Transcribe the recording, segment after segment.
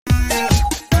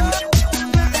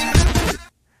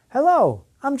Hello,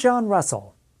 I'm John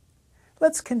Russell.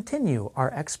 Let's continue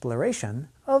our exploration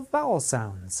of vowel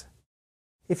sounds.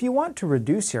 If you want to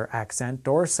reduce your accent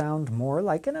or sound more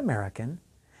like an American,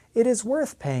 it is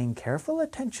worth paying careful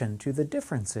attention to the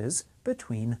differences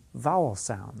between vowel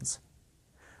sounds.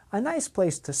 A nice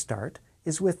place to start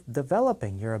is with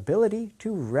developing your ability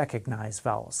to recognize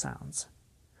vowel sounds.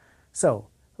 So,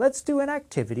 let's do an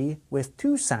activity with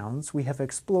two sounds we have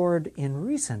explored in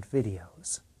recent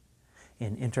videos.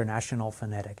 In International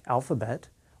Phonetic Alphabet,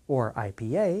 or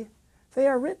IPA, they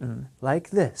are written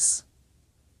like this: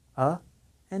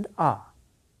 and ah.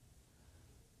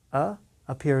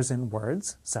 Appears in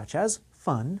words such as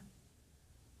fun.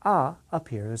 Ah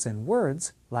appears in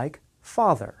words like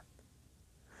father.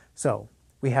 So,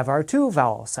 we have our two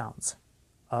vowel sounds,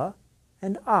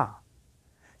 and ah.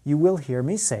 You will hear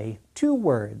me say two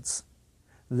words.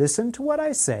 Listen to what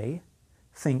I say,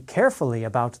 think carefully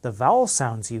about the vowel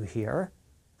sounds you hear,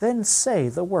 then say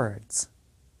the words.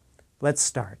 Let's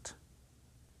start.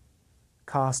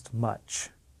 Cost much.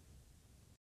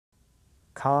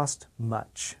 Cost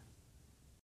much.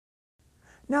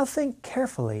 Now think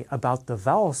carefully about the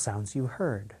vowel sounds you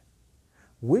heard.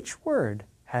 Which word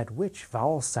had which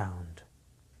vowel sound?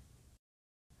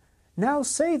 Now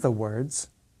say the words,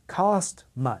 cost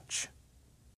much.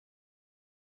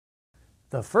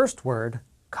 The first word,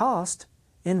 cost,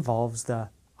 involves the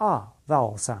ah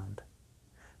vowel sound.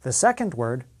 The second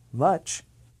word, much,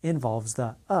 involves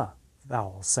the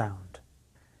vowel sound.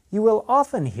 You will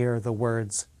often hear the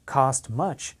words cost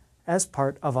much as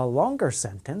part of a longer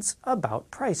sentence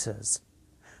about prices.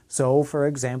 So, for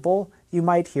example, you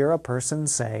might hear a person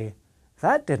say,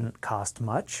 "That didn't cost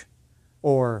much,"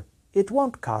 or "It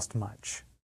won't cost much."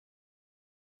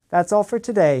 That's all for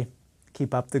today.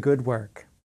 Keep up the good work.